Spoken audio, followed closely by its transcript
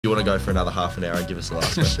want to go for another half an hour and give us the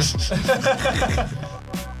last question?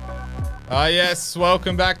 Yes,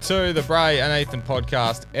 welcome back to the Bray and Ethan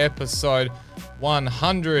podcast, episode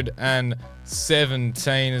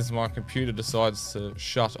 117, as my computer decides to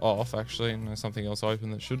shut off, actually, and there's something else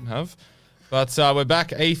open that shouldn't have. But we're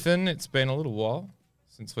back, Ethan. It's been a little while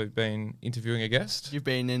since we've been interviewing a guest. You've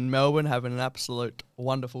been in Melbourne having an absolute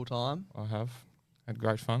wonderful time. I have. Had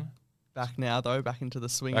great fun. Back now, though, back into the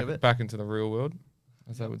swing of it. Back into the real world,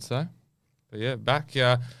 as they would say. But yeah, back.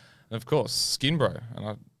 And of course, Skin Bro. And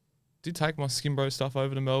I did take my Skin Bro stuff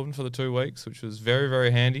over to Melbourne for the 2 weeks, which was very,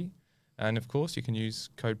 very handy. And of course, you can use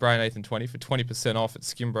code BrayandEthan20 for 20% off at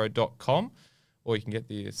skinbro.com, or you can get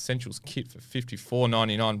the Essentials kit for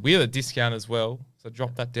 $54.99 with a discount as well. So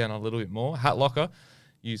drop that down a little bit more. Hat Locker,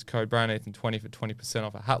 use code BrayandEthan20 for 20%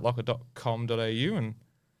 off at hatlocker.com.au. And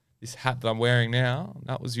this hat that I'm wearing now,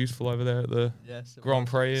 that was useful over there at the Grand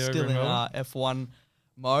Prix. Still in F1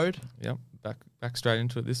 mode. Yep, back straight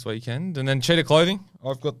into it this weekend. And then Cheetah Clothing,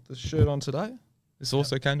 I've got the shirt on today. This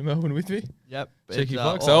also came to Melbourne with me. Yep. Cheeky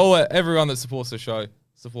plug. So everyone that supports the show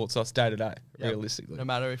supports us day to day, realistically. No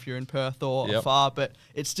matter if you're in Perth or afar, but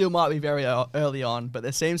it still might be very early on. But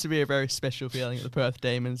there seems to be a very special feeling at the Perth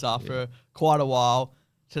Demons after quite a while.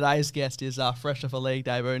 Today's guest is fresh off a league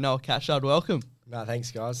debut, Noah Cachard. Welcome. No,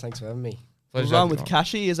 thanks, guys. Thanks for having me. We'll run with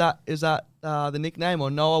Cashy. Is that the nickname,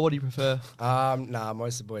 or Noah? What do you prefer? Nah,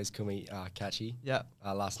 most of the boys call me Catchy. Yeah.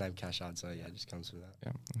 Last name Cachard, so yeah, it just comes from that.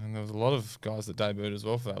 Yeah, and there was a lot of guys that debuted as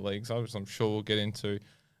well for that league, so which I'm sure we'll get into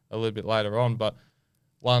a little bit later on. But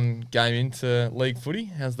one game into league footy,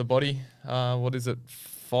 how's the body? What is it,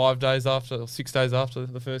 5 days after, or 6 days after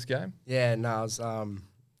the first game? Yeah, no, I was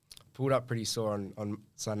pulled up pretty sore on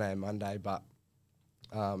Sunday and Monday, but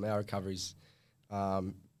our recovery's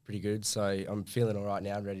pretty good, so I'm feeling all right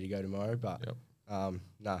now. I'm ready to go tomorrow, but all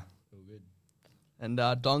good. And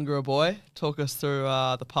Dongara boy, talk us through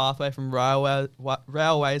the pathway from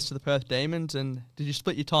railways to the Perth Demons, and did you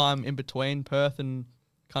split your time in between Perth and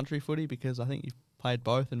country footy? Because I think you played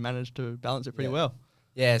both and managed to balance it pretty well.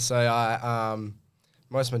 Yeah, so I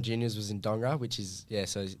most of my juniors was in Dongara, which is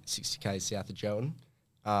so 60k south of Gelton.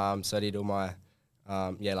 So I did all my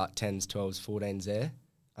like 10s, 12s, 14s there.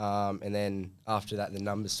 And then after that, the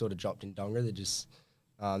numbers sort of dropped in Dongara.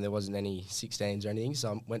 There wasn't any 16s or anything.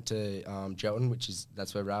 So I went to Gelton,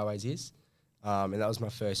 that's where Railways is. And that was my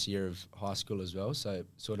first year of high school as well. So it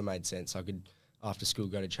sort of made sense. I could, after school,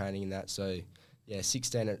 go to training and that. So yeah,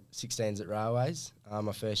 16s at Railways,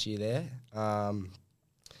 my first year there. And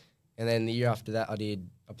then the year after that, I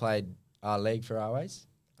played league for Railways.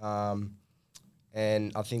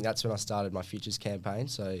 And I think that's when I started my futures campaign.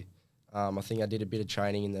 So I think I did a bit of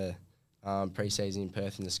training in the pre-season in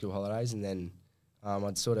Perth in the school holidays, and then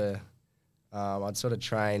I'd sort of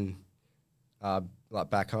train like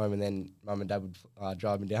back home, and then Mum and Dad would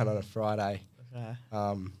drive me down on a Friday. Okay.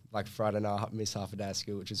 Like Friday night, I'd miss half a day of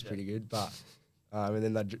school, which was pretty good. But and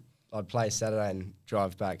then I'd play Saturday and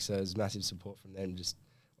drive back, so it was massive support from them. Just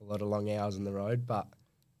a lot of long hours on the road, but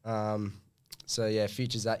so yeah,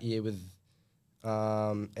 futures that year with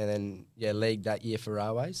and then league that year for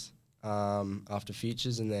Railways. After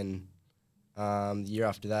futures, and then the year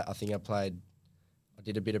after that, I think I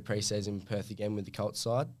did a bit of pre-season in Perth again with the Colts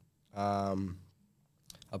side. I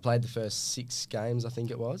played the first 6 games, I think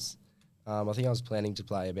it was. I think I was planning to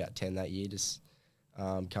play about 10 that year, just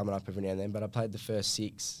coming up every now and then, but I played the first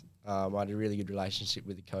 6. I had a really good relationship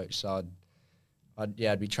with the coach, so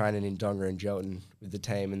I'd be training in Dongara and Gelton with the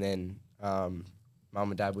team, and then Mum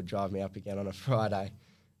and Dad would drive me up again on a Friday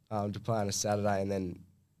to play on a Saturday, and then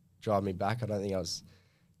drive me back. I don't think I was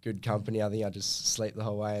good company. I think I'd just sleep the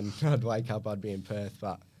whole way, and I'd wake up, I'd be in Perth.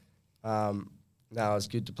 But no, it was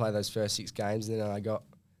good to play those first 6 games. And then I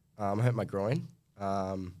hurt my groin,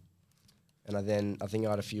 and I think I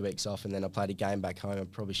had a few weeks off, and then I played a game back home I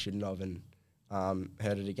probably shouldn't have, and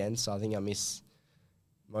hurt it again. So I think I missed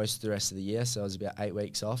most of the rest of the year. So I was about 8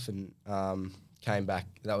 weeks off, and came back.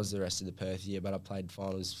 That was the rest of the Perth year, but I played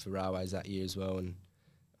finals for Railways that year as well, and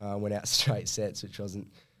went out straight sets, which wasn't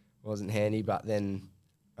handy. But then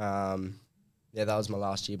that was my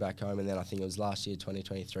last year back home, and then I think it was last year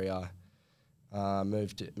 2023 I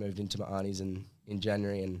moved into my aunties in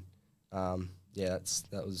January, and that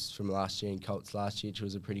was from last year in Colts last year, which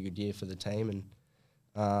was a pretty good year for the team,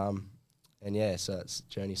 so it's a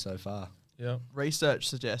journey so far. Yeah. Research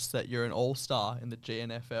suggests that you're an all-star in the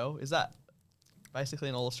GNFL. Is that basically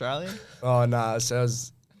an all-Australian? Oh no, so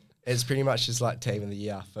it's pretty much just like team of the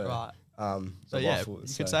year for right. So yeah, you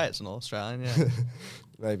could say it's an all-Australian, yeah.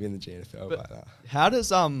 Maybe in the GNFL, but how did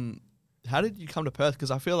you come to Perth?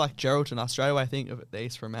 Because I feel like Geraldton, I straight away think of it the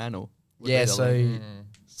East Fremantle. Yeah, so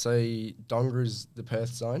So Dongara is the Perth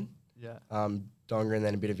zone. Yeah. Dongara and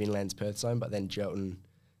then a bit of inland's Perth zone, but then Gelton,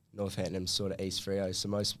 Northampton, sort of East Freo. So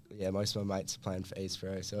most of my mates are playing for East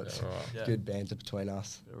Freo, so it's Right. Yeah. good banter between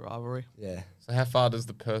us. Bit of rivalry. Yeah. So how far does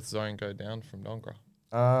the Perth zone go down from Dongara?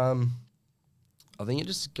 I think it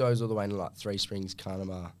just goes all the way to like Three Springs,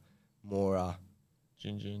 Carnama, Mora.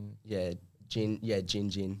 Gin. Yeah, Gin. Yeah.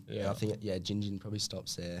 Yeah. I think Gin probably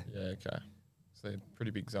stops there. Yeah, okay. So they're a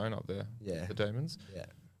pretty big zone up there, Yeah. the Demons. Yeah.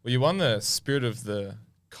 Well, you won the Spirit of the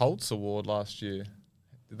Colts award last year.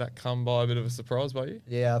 Did that come by a bit of a surprise by you?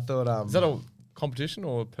 Yeah, I thought. Is that a competition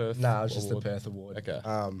or a Perth No, it was just the award? Perth award. Okay.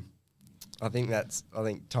 I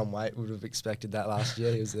think Tom Waite would have expected that last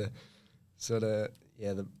year. He was the sort of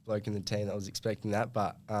the bloke in the team that was expecting that.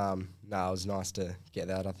 But no, it was nice to get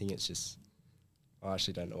that. I think it's just I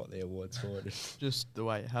actually don't know what the award's for. Just the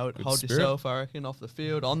way hold spirit. yourself, I reckon, off the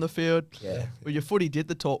field, on the field. Yeah. Well, your footy did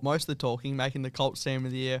most of the talking, making the Colts team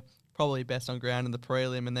of the year, probably best on ground in the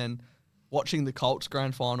prelim, and then watching the Colts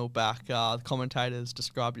grand final back, the commentators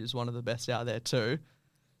described you as one of the best out there too.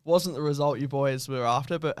 Wasn't the result you boys were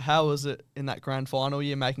after, but how was it in that grand final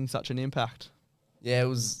year making such an impact? Yeah, it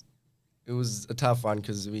was a tough one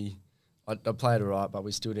because I played all right, but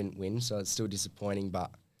we still didn't win, so it's still disappointing.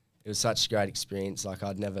 But it was such a great experience. Like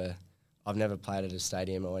I've never played at a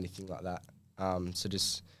stadium or anything like that. So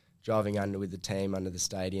just driving with the team under the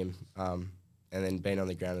stadium, and then being on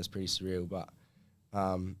the ground was pretty surreal. But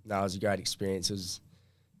no, it was a great experience. It was,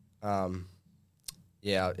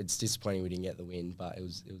 it's disappointing we didn't get the win, but it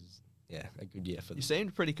was a good year for You them.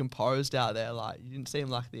 seemed pretty composed out there. Like you didn't seem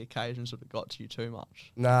like the occasion sort of got to you too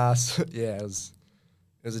much. Nah, it was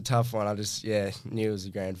a tough one. I just knew it was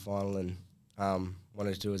a grand final and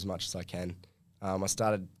wanted to do as much as I can. I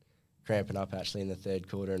started cramping up actually in the third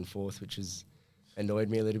quarter and fourth, which has annoyed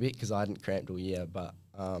me a little bit because I hadn't cramped all year. But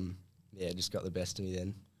it just got the best of me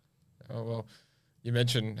then. Oh, well, you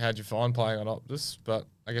mentioned how'd you find playing on Optus, but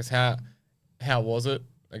I guess how was it,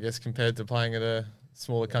 I guess, compared to playing at a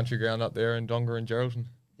smaller country ground up there in Dongara and Geraldton?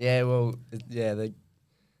 Yeah, well,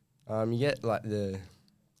 you get like the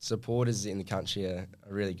supporters in the country are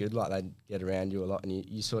really good. Like they get around you a lot, and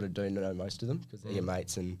you sort of do know most of them because they're your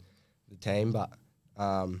mates and the team. But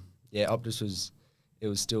Optus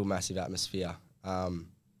was still massive atmosphere.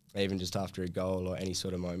 Even just after a goal or any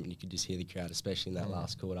sort of moment, you could just hear the crowd, especially in that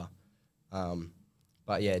last quarter.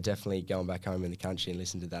 But yeah, definitely going back home in the country and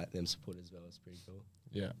listening to them support as well is pretty cool.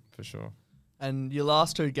 Yeah, for sure. And your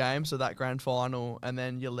last two games, so that grand final and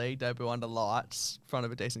then your league debut under lights in front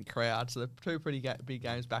of a decent crowd. So they're two pretty big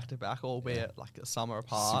games back to back, albeit like a summer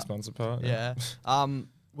apart. 6 months apart. Yeah.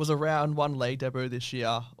 Was a round one league debut this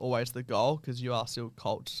year always the goal because you are still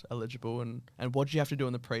Colts eligible? And what did you have to do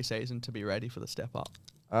in the preseason to be ready for the step up?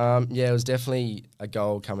 It was definitely a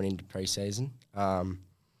goal coming into preseason.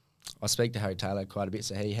 I speak to Harry Taylor quite a bit,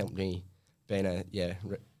 so he helped me, being a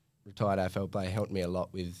retired AFL player, helped me a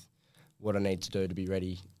lot with what I need to do to be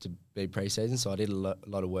ready to be preseason. So I did a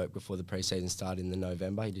lot of work before the preseason started in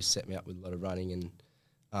November. He just set me up with a lot of running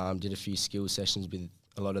and did a few skill sessions with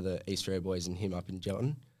a lot of the East Area boys and him up in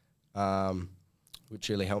Gelton, which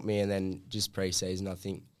really helped me. And then just preseason, I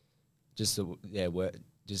think just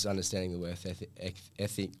just understanding the work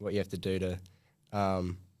ethic, what you have to do to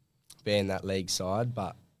be in that league side.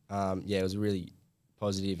 But it was a really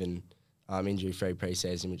positive and injury-free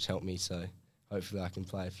preseason, which helped me. So hopefully I can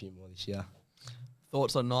play a few more this year.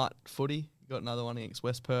 Thoughts on night footy? You got another one against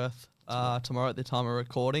West Perth tomorrow at the time of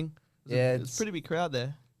recording. It's a pretty big crowd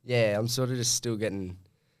there. Yeah, I'm sort of just still getting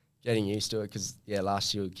used to it because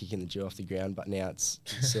last year we were kicking the dew off the ground, but now it's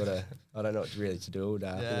sort of I don't know what really to do all day.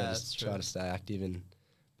 I think I just try to stay active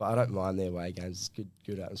but I don't mind their away games. It's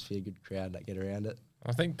good atmosphere, good crowd that get around it.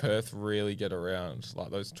 I think Perth really get around like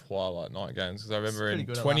those twilight night games because I remember in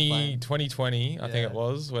 2020, I think it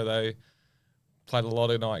was, where they played a lot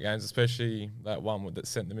of night games, especially that one that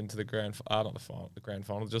sent them into the grand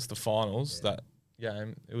final, just the finals. That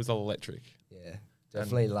game, it was electric. Yeah,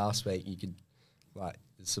 definitely. Last week you could the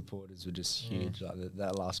supporters were just huge. Like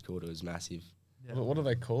that last quarter was massive. Yeah. What do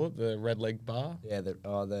they call it? The red leg bar? Yeah,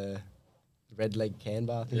 the red leg can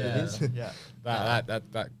bar. I think it is. Yeah,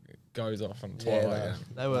 that goes off on twilight.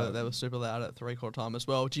 They were super loud at 3/4 time as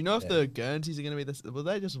well. Do you know if the Guernseys are going to be were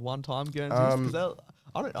they just one-time Guernseys? Because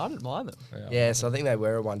I didn't mind them. Yeah, so I think they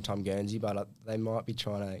were a one-time Guernsey, but they might be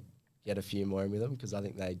trying to get a few more in with them because I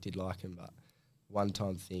think they did like them, but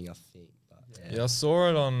one-time thing, I think. But, I saw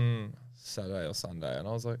it on Saturday or Sunday, and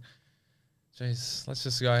I was like, "Geez, let's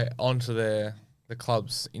just go onto their the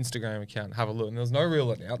club's Instagram account and have a look. And there was no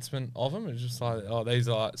real announcement of them. It's just like, oh, these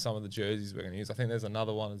are some of the jerseys we're going to use. I think there's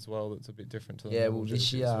another one as well that's a bit different to the Yeah, normal well, this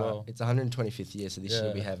jersey year, as well. it's 125th year, so this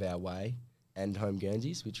year we Yeah. have our away and home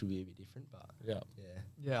Guernseys, which will be a bit different, but Yeah.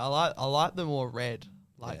 Yeah, I like the more red,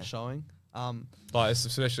 Yeah. showing. Like,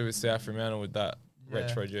 especially with South Fremantle with that Yeah.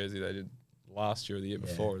 retro jersey they did last year or the year Yeah.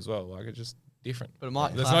 before as well. Like, it's just different. But it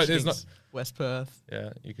might There's clash no- there's against West Perth.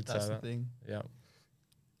 Yeah, you could That's say the that. thing. Yeah.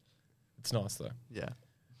 It's nice though. Yeah.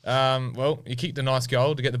 Well, you kicked a nice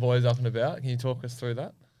goal to get the boys up and about. Can you talk us through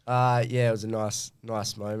that? yeah, it was a nice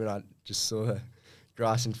moment. I just saw the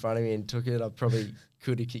grass in front of me and took it. I probably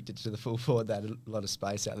could have kicked it to the full forward. They had a lot of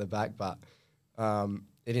space out the back, but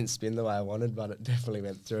it didn't spin the way I wanted, but it definitely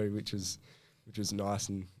went through, which was nice.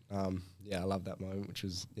 And yeah, I love that moment, which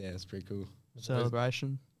was it's pretty cool.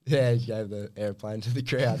 Celebration. Yeah, he gave the airplane to the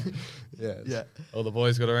crowd. Yeah. All the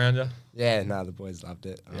boys got around you? Yeah, no, the boys loved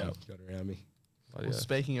it. Yep. Got around me. Bloody Well, oath.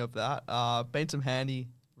 speaking of that, been some handy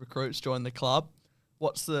recruits join the club.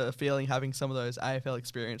 What's the feeling having some of those AFL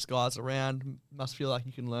experienced guys around? Must feel like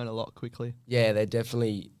you can learn a lot quickly. Yeah, they're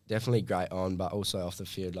definitely great on, but also off the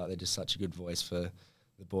field. Like, they're just such a good voice for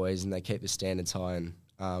the boys, and they keep the standards high. And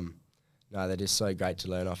no, they're just so great to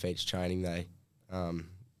learn off each training. They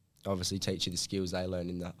obviously teach you the skills they learn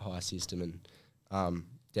in the high system, and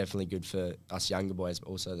definitely good for us younger boys, but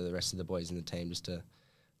also the rest of the boys in the team just to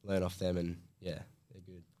learn off them. And yeah, they're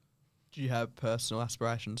good. Do you have personal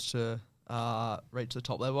aspirations to reach the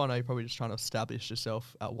top level? I know you're probably just trying to establish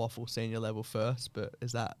yourself at Waffle senior level first, but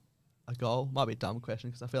is that a goal? Might be a dumb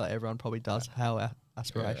question because I feel like everyone probably does have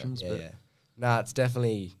aspirations. Yeah. No, it's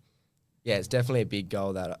definitely a big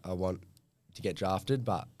goal that I want to get drafted,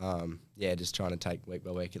 but just trying to take week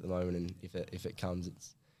by week at the moment, and if it comes,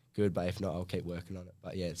 it's good, but if not, I'll keep working on it.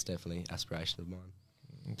 But yeah, it's definitely an aspiration of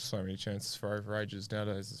mine. So many chances for overages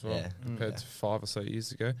nowadays as well, Yeah. compared to 5 or so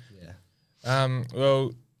years ago. Yeah.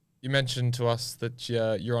 Well, you mentioned to us that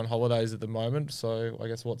you're on holidays at the moment, so I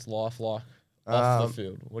guess what's life like off the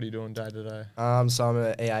field? What are you doing day to day? So I'm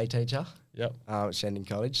an EA teacher Yep. at Shandon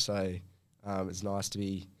College, so it's nice to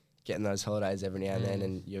be getting those holidays every now and then,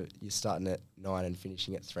 and you're starting at 9 and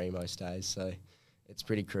finishing at 3 most days, so it's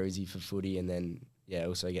pretty cruisy for footy, and then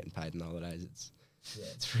also getting paid in the holidays. It's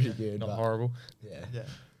pretty good. Not but horrible. Yeah.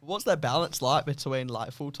 What's that balance like between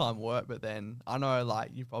like full-time work, but then I know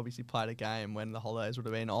like you've obviously played a game when the holidays would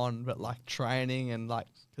have been on, but like training and like,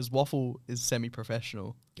 because Waffle is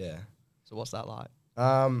semi-professional. Yeah. So what's that like?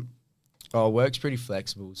 Work's pretty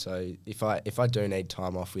flexible, so if I do need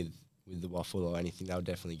time off with the Waffle or anything, they'll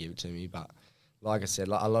definitely give it to me. But like I said,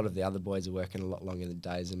 a lot of the other boys are working a lot longer than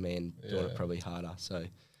days than me and doing it probably harder. So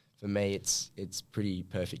for me, it's pretty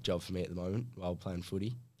perfect job for me at the moment while playing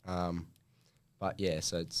footy. But yeah,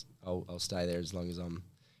 so I'll stay there as long as I'm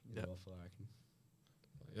in the Waffle, I reckon.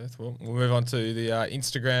 Yeah, well, we'll move on to the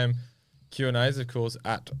Instagram Q&As, of course,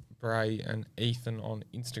 at Bray and Ethan on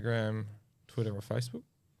Instagram, Twitter or Facebook.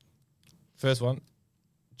 First one,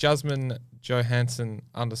 Jasmine Johansson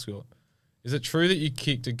 _ Is it true that you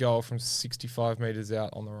kicked a goal from 65 metres out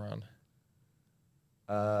on the run?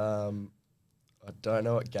 I don't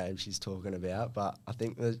know what game she's talking about, but I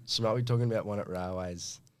think that she might be talking about one at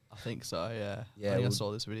Railways. I think so, yeah. Yeah, I think I well,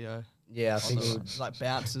 saw this video. Yeah, I think it would, Like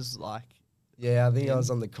bounces like. yeah, I think I was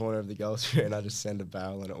on the corner of the goal square and I just sent a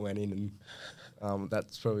barrel and it went in, and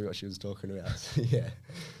that's probably what she was talking about. So, yeah.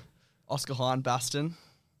 Oscar Hine-Baston,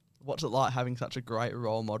 what's it like having such a great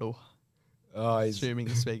role model? Oh, he's Assuming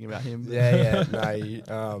you're speaking about him. yeah.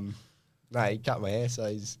 No, he cut my hair, so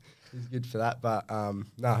he's good for that. But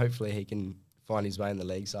no, hopefully he can find his way in the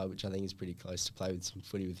league side, which I think is pretty close to play with some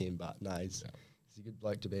footy with him. But no, he's a good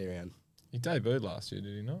bloke to be around. He debuted last year,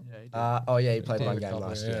 did he not? Yeah, he did. He played did one a game couple,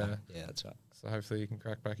 last year. Yeah, that's right. So hopefully he can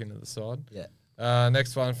crack back into the side. Yeah.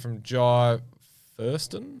 Next one from Jai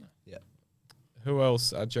Thurston. Yeah. Who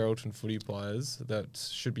else are Geraldton footy players that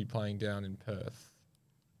should be playing down in Perth?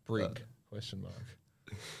 Brig? Question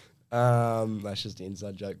mark. That's just an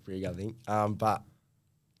inside joke, Brig, I think. But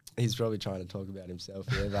he's probably trying to talk about himself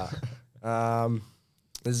here. But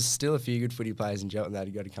there's still a few good footy players in Geraldton that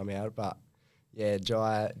have got to come out. But yeah,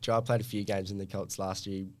 Jai played a few games in the Colts last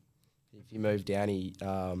year. If he moved down, he'd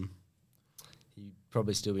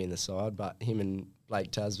probably still be in the side. But him and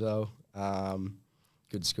Blake Taswell,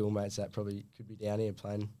 good schoolmates that probably could be down here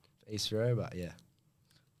playing for East Row. But yeah.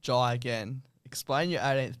 Jai again. Explain your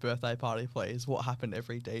 18th birthday party, please. What happened,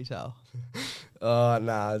 every detail. Oh,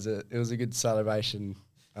 no, it was a good celebration.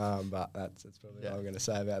 But that's probably all I'm going to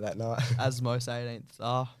say about that night. As most 18ths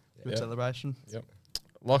are. Good celebration. Yep.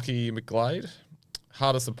 Lockie McGlade,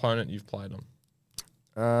 hardest opponent you've played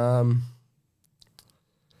on?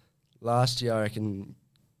 Last year, I reckon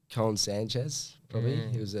Colin Sanchez, probably.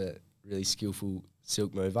 He was a really skillful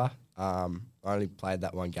silk mover. I only played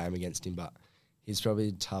that one game against him, but he's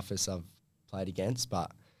probably the toughest I've played against.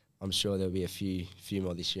 But I'm sure there'll be a few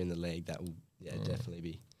more this year in the league that will definitely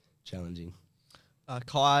be challenging.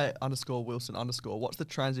 Kai_Wilson_. What's the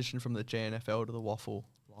transition from the GNFL to the waffle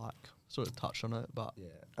like? Sort of touched on it, but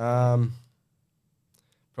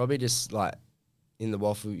probably just like in the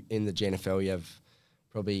waffle in the GNFL, you have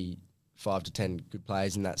probably 5 to 10 good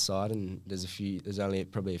players in that side, and there's only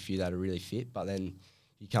probably a few that are really fit. But then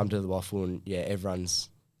you come to the waffle, and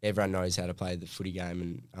everyone knows how to play the footy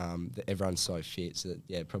game, and everyone's so fit. So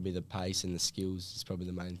that, probably the pace and the skills is probably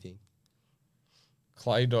the main thing.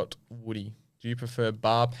 Clay.Woody, do you prefer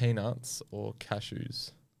bar peanuts or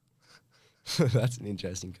cashews? That's an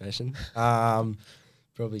interesting question.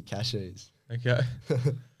 Probably cashews. Okay.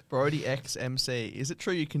 Brody XMC, is it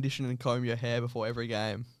true you condition and comb your hair before every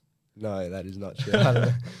game? No, that is not true.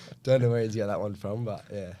 I don't know where he's got that one from, but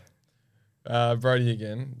yeah. Brody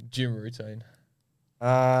again, gym routine.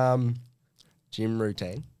 Gym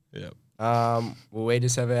routine. Yep. Well, we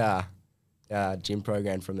just have our gym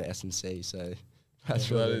program from the S&C, so that's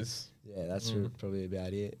that's probably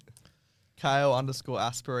about it.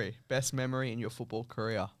 Kale_Asprey, best memory in your football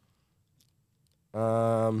career?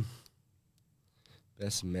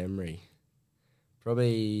 Best memory.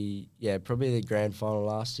 Probably the grand final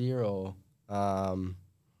last year, or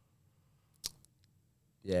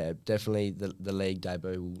definitely the league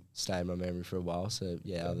debut will stay in my memory for a while. So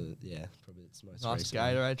probably it's most Nice recent.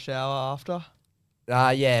 Gatorade shower after.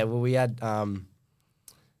 Well,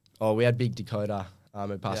 we had Big Dakota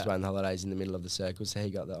who passed away on the holidays in the middle of the circle, so he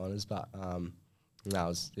got the honours. But it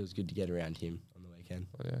was good to get around him on the weekend.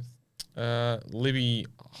 Libby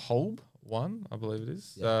Holb won, I believe it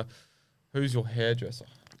is. Yeah. Who's your hairdresser?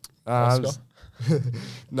 Oscar?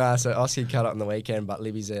 So Oscar cut it on the weekend, but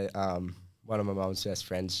Libby's one of my mum's best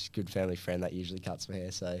friends, good family friend that usually cuts my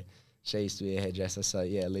hair. So she used to be a hairdresser. So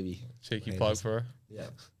Libby. Cheeky plug for her. Yeah.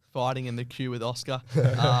 Fighting in the queue with Oscar.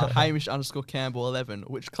 Hamish_Campbell 11.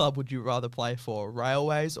 Which club would you rather play for,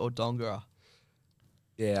 Railways or Dongara?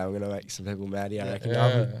 Yeah, I'm gonna make some people mad here. I reckon.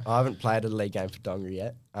 Yeah. I haven't played a league game for Dongara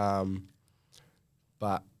yet. But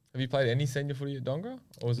have you played any senior footy at Dongara,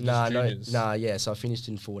 or was it just juniors? So I finished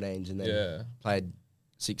in 14s and then played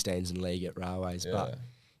 16s in league at Railways. Yeah. But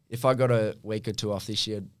if I got a week or two off this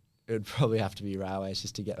year, it would probably have to be Railways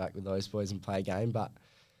just to get back with those boys and play a game. But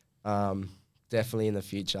definitely in the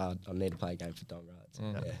future, I'll need to play a game for Dongara.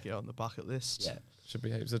 Get on the bucket list. Yeah. Should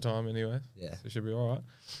be heaps of time anyway. Yeah. So it should be all right.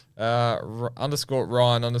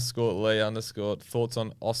 _Ryan_Lee_ thoughts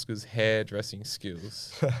on Oscar's hairdressing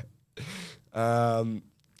skills.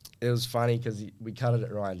 It was funny because we cut it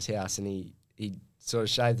at Ryan's house, and he sort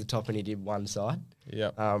of shaved the top and he did one side.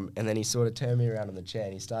 Yep. And then he sort of turned me around on the chair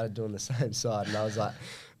and he started doing the same side. And I was like,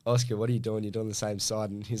 Oscar, what are you doing? You're doing the same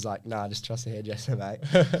side. And he's like, nah, just trust the hairdresser, mate.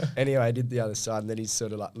 Anyway, I did the other side, and then he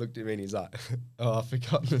sort of like looked at me and he's like, oh, I've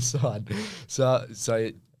forgotten the side. So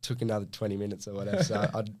it took another 20 minutes or whatever. So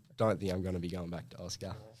I don't think I'm going to be going back to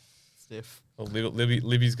Oscar. Stiff. Well,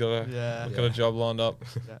 Libby's got a job lined up.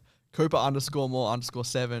 Yeah.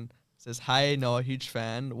 Cooper_Moore_7 says, hey, Noah, huge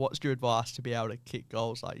fan. What's your advice to be able to kick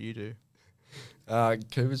goals like you do?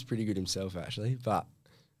 Cooper's pretty good himself, actually. But,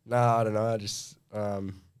 no, I don't know. I just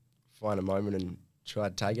find a moment and try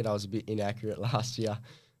to take it. I was a bit inaccurate last year. I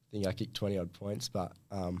think I kicked 20-odd points. But,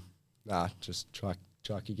 just try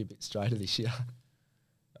kick a bit straighter this year.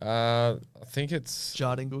 I think it's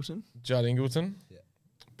Judd Ingleton. Yeah.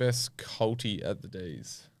 Best Colty at the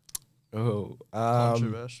D's. Oh,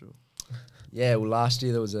 Controversial. Yeah, well, last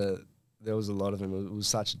year there was a lot of them. It was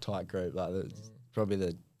such a tight group. Like probably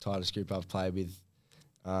the tightest group I've played with.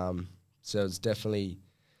 So it's definitely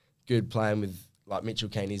good playing with like Mitchell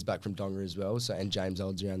Keeney's back from Dongara as well. So and James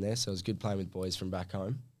Old's around there. So it was good playing with boys from back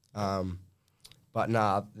home. But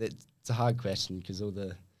it's a hard question because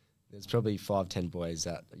there's probably 5-10 boys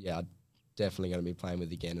that I'm definitely going to be playing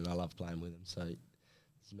with again, and I love playing with them. So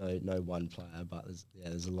there's no one player, but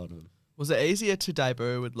there's a lot of them. Was it easier to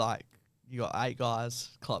debut with you got 8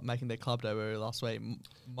 guys making their club debut last week?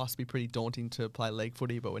 Must be pretty daunting to play league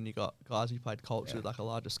footy, but when you got guys who played Colts with a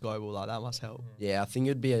larger scope, that must help. Yeah, I think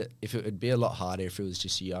it would be a lot harder if it was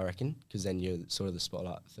just you, I reckon, because then you're sort of the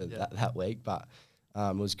spotlight for that week. But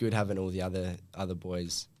it was good having all the other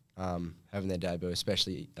boys having their debut,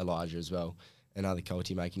 especially Elijah as well, another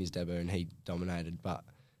Colty making his debut, and he dominated. But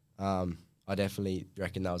I definitely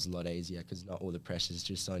reckon that was a lot easier because not all the pressure's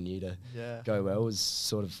just on you to go well. It was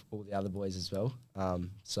sort of all the other boys as well.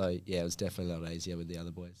 So, it was definitely a lot easier with the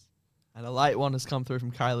other boys. And a late one has come through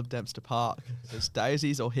from Caleb Dempster Park. It says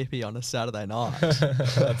Daisies or hippie on a Saturday night.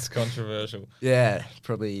 That's controversial. Yeah,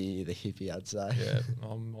 probably the hippie, I'd say. Yeah,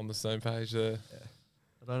 I'm on the same page there.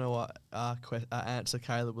 I don't know what answer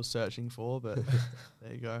Caleb was searching for, but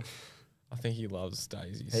there you go. I think he loves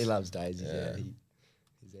daisies. He loves daisies, Yeah.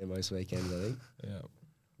 He's there most weekends, I think. Yeah.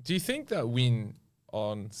 Do you think that win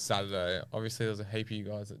on Saturday, obviously there was a heap of you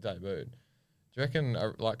guys that debuted. Do you reckon,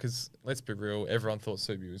 because let's be real, everyone thought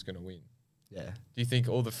Subi was going to win. Yeah. Do you think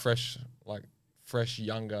all the fresh,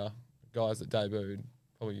 younger guys that debuted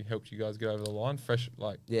probably helped you guys get over the line?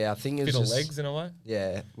 Yeah, I think it was fit of just, legs in a way?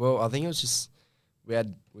 Yeah. Well, I think it was just we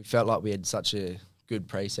felt like we had such a good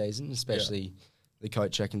pre-season, especially the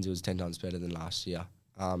coach reckons it was 10 times better than last year.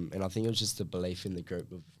 And I think it was just the belief in the group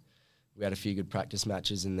of we had a few good practice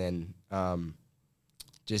matches and then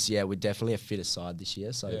we're definitely a fitter side this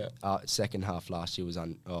year. So our second half last year was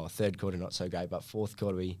third quarter not so great, but fourth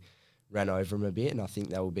quarter we ran over them a bit, and I think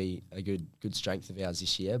that will be a good strength of ours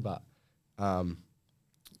this year. But I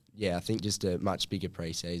think just a much bigger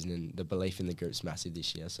pre-season and the belief in the group's massive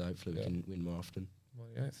this year. So hopefully we can win more often. Well,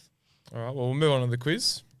 yes. All right. Well, we'll move on to the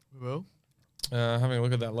quiz. We will. Having a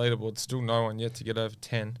look at that leaderboard, still no one yet to get over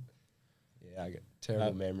 10. Yeah, I got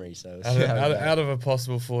terrible memory, so Out of a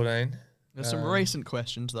possible 14. There's some recent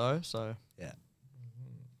questions though, so yeah.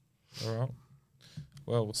 All right.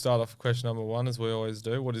 Well, we'll start off with question number 1, as we always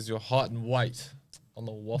do. What is your height and weight on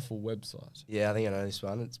the Waffle website? Yeah, I think I know this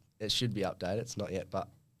one. It should be updated. It's not yet, but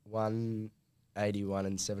 181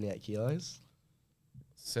 and 78 kilos.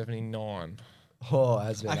 79. Oh, it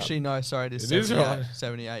has been actually no, sorry, it is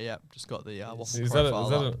 78. Yeah, just got the Waffle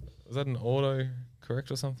profile up. Is that an auto correct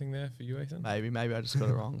or something there for you, Ethan? Maybe I just got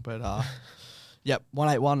it wrong, but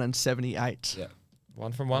 181 and 78. Yeah,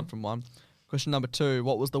 1 from 1. 1 from 1. Question number 2: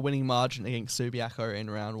 what was the winning margin against Subiaco in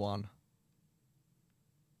round 1?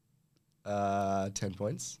 10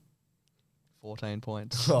 points. 14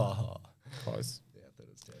 points. Oh, close. Yeah, I thought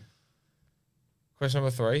it was 10. Question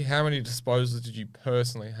number 3: how many disposals did you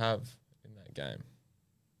personally have in that game?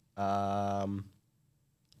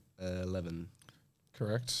 11.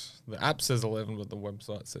 Correct. The app says 11, but the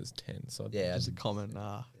website says 10. So Yeah, It's a common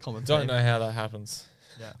don't theme. know how that happens.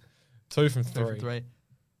 Yeah. 2 from 2 3. from 3.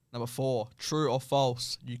 Number 4: true or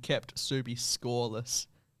false? You kept Subi scoreless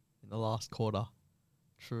in the last quarter.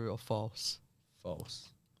 True or false? False.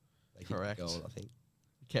 They kicked Correct. the goal, I think.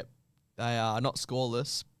 They are not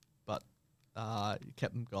scoreless, but you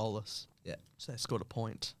kept them goalless. Yeah. So they scored a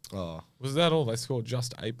point Oh, Was that all? They scored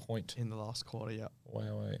just a point. in the last quarter. Yeah.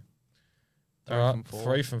 Wow. 3 All from right, 4.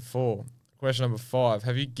 3 from 4. Question number 5: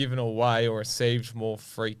 have you given away or received more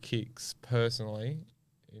free kicks personally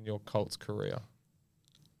in your Colts career?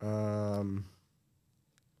 I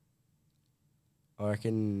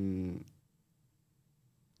reckon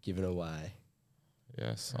given away.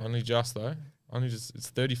 Yes, only just though. It's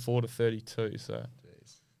 34 to 32, so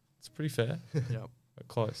Jeez. it's pretty fair, Yep. but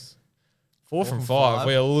close. 4 from from 5. 5.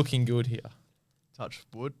 We are looking good here. Touch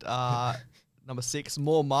wood. Number 6: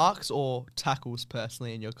 more marks or tackles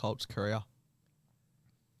personally in your Colts career?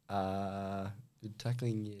 Good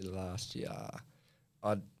tackling year last year.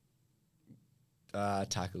 I'd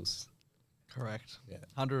tackles. Correct. Yeah.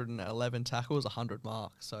 111 tackles, 100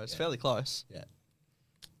 marks. So it's fairly close. Yeah.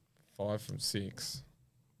 5 from 6.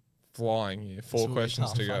 Flying here. This 4 will be questions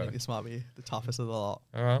tough. to I go. think this might be the toughest of the lot.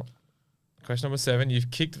 All right. Question number 7: you've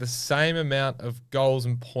kicked the same amount of goals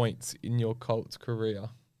and points in your Colts career.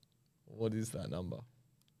 What is that number?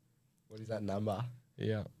 What is that number?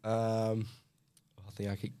 Yeah. I think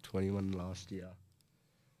I kicked 21 last year.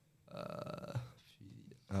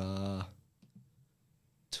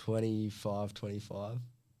 25.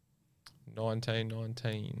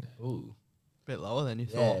 19. Ooh. Bit lower than you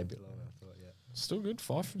Yeah, thought. a bit lower than I thought, yeah. Still good.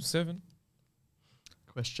 5 from 7.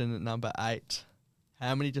 Question number 8: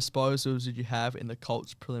 how many disposals did you have in the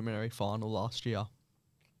Colts preliminary final last year?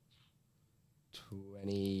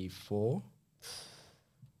 24.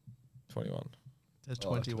 21. There's Oh,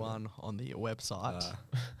 21 on the website.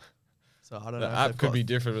 So I don't The know. if app they've could got- be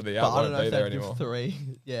different, but the but app I don't won't know be if there they've anymore.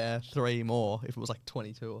 3. Yeah, 3 more. If it was like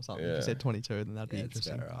 22 or something. If Yeah. you said 22, then that'd be Yeah, it's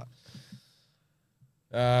interesting. about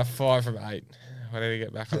right. 5 from 8. I need to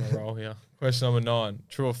get back on the roll here. Question number 9: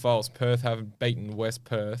 true or false? Perth haven't beaten West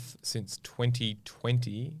Perth since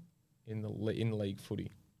 2020 in league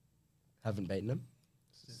footy. Haven't beaten them?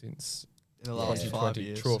 Since In the last 5 2020.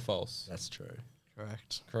 years. True or false? That's true.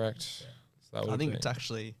 Correct. Correct. So that I would think be it's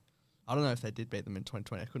actually, I don't know if they did beat them in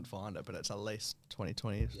 2020. I couldn't find it, but it's at least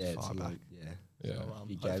 2020 Yeah, it's far a back. long, yeah. yeah. So,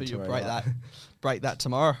 Big game hopefully you'll tomorrow night. break that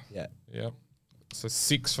tomorrow. Yeah. Yeah. So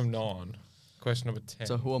 6 from 9. Question number 10.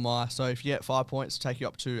 So who am I? So if you get 5 points, take you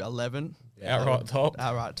up to 11. Outright top.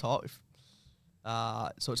 Outright top.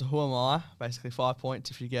 So it's a who am I? Basically 5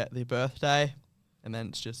 points if you get the birthday, and then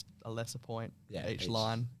it's just a lesser point each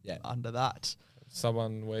line under that.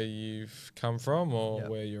 Someone where you've come from or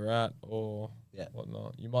where you're at or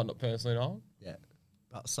whatnot. You might not personally know. Yeah.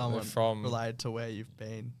 But someone from related to where you've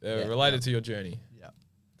been. Related to your journey. Yeah.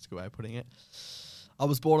 That's a good way of putting it. I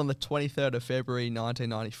was born on the 23rd of February,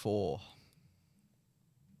 1994.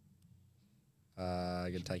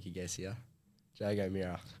 I'm going to take a guess here. Jago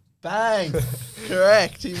Mira. Bang!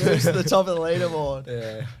 Correct. He moves to the top of the leaderboard.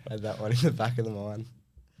 Yeah, had that one in the back of the mind.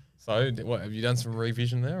 So, what, have you done some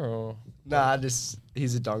revision there or? Nah,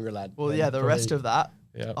 he's a Dongara lad. Well, yeah, the rest of that.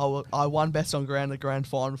 Yeah. I won best on ground the grand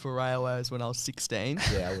final for Railways when I was 16.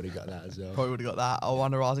 Yeah, I would have got that as well. Probably would have got that. I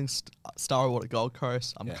won a Rising Star Award at Gold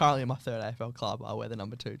Coast. I'm currently in my third AFL club. I wear the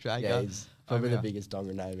number 2 Jago. Yeah, he's probably the biggest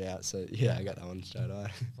Dongara name out. So, yeah, I got that one straight away.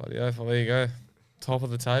 Bloody oath, well, there you go. Top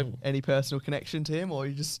of the table. Any personal connection to him, or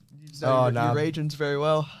you just know your regions very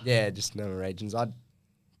well? Yeah, just know my regions. I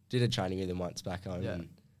did a training with him once back home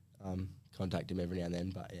and contact him every now and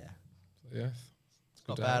then, but Yeah.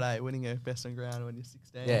 Not bad, eh? Winning a best on ground when you're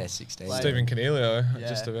 16. Yeah, 16. Stephen Cornelio,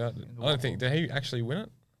 just about. I don't think, did he actually win it?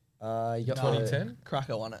 He got 2010?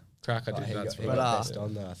 Cracker won it. Cracker did, he that's got right. best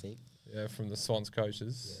on there, I think. Yeah, from the Swans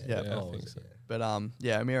coaches. Yeah, I think so. But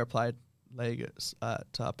Amira played league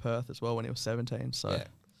at Perth as well when he was 17. So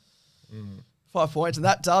 5 points, and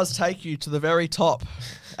that does take you to the very top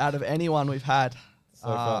out of anyone we've had. So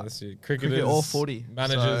far this year. Cricketers, cricket or footy.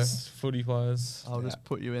 managers, footy players. I'll just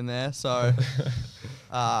put you in there. So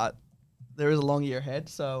there is a long year ahead.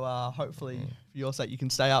 So hopefully for your sake you can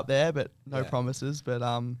stay up there, but no promises. But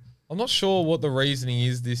I'm not sure what the reasoning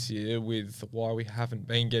is this year with why we haven't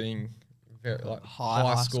been getting very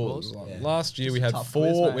high scores. Last year we had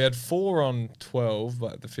 4. We had 4 on 12,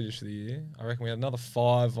 but at the finish of the year, I reckon we had another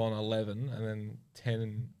 5 on 11, and then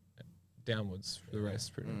 10 downwards for the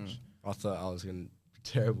rest, pretty much. I thought I was going to be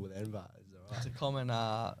terrible then, but it's all right. It's a common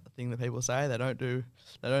thing that people say. They don't think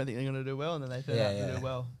they're going to do well, and then they turn out to do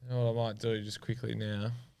well. You know what I might do just quickly now?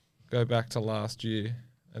 Go back to last year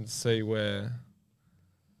and see where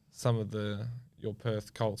some of your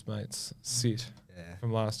Perth Colts mates sit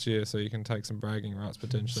from last year, so you can take some bragging rights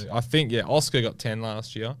potentially. I think, Oscar got 10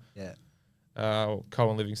 last year. Yeah.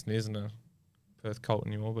 Colin Livingston isn't a Perth Colt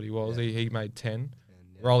anymore, but he was. He made 10.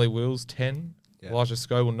 Riley Wills, 10. Elijah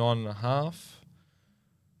Scoble, 9.5.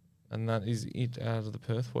 And that is it out of the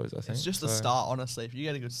Perth boys, I think. It's just the start, honestly. If you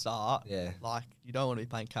get a good start, like, you don't want to be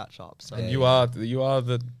playing catch-up. So. And you are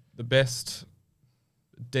the best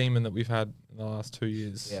demon that we've had in the last 2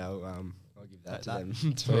 years. Yeah, I'll give that to them.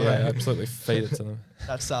 So absolutely feed it to them.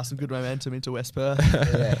 That's some good momentum into West Perth.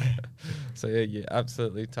 So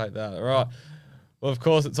absolutely take that. All right. Well, of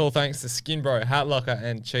course, it's all thanks to Skinbro, Hat Locker,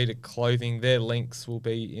 and Cheetah Clothing. Their links will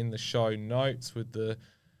be in the show notes with the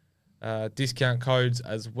discount codes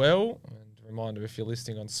as well. And a reminder, if you're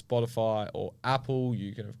listening on Spotify or Apple,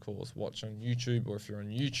 you can, of course, watch on YouTube. Or if you're on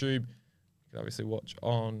YouTube, you can obviously watch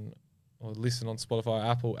on or listen on Spotify,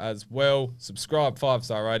 Apple as well. Subscribe,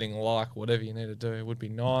 5-star rating, like, whatever you need to do. It would be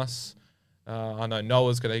nice. I know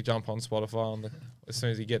Noah's going to jump on Spotify as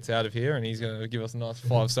soon as he gets out of here, and he's going to give us a nice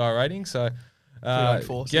 5-star rating. So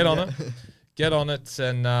get on it. Get on it.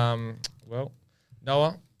 And, well,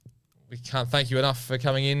 Noah, we can't thank you enough for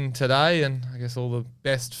coming in today, and I guess all the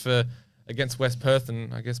best for against West Perth,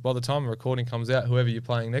 and I guess by the time the recording comes out, whoever you're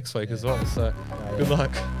playing next week as well. So good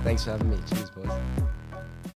luck. Thanks for having me. Cheers, boys.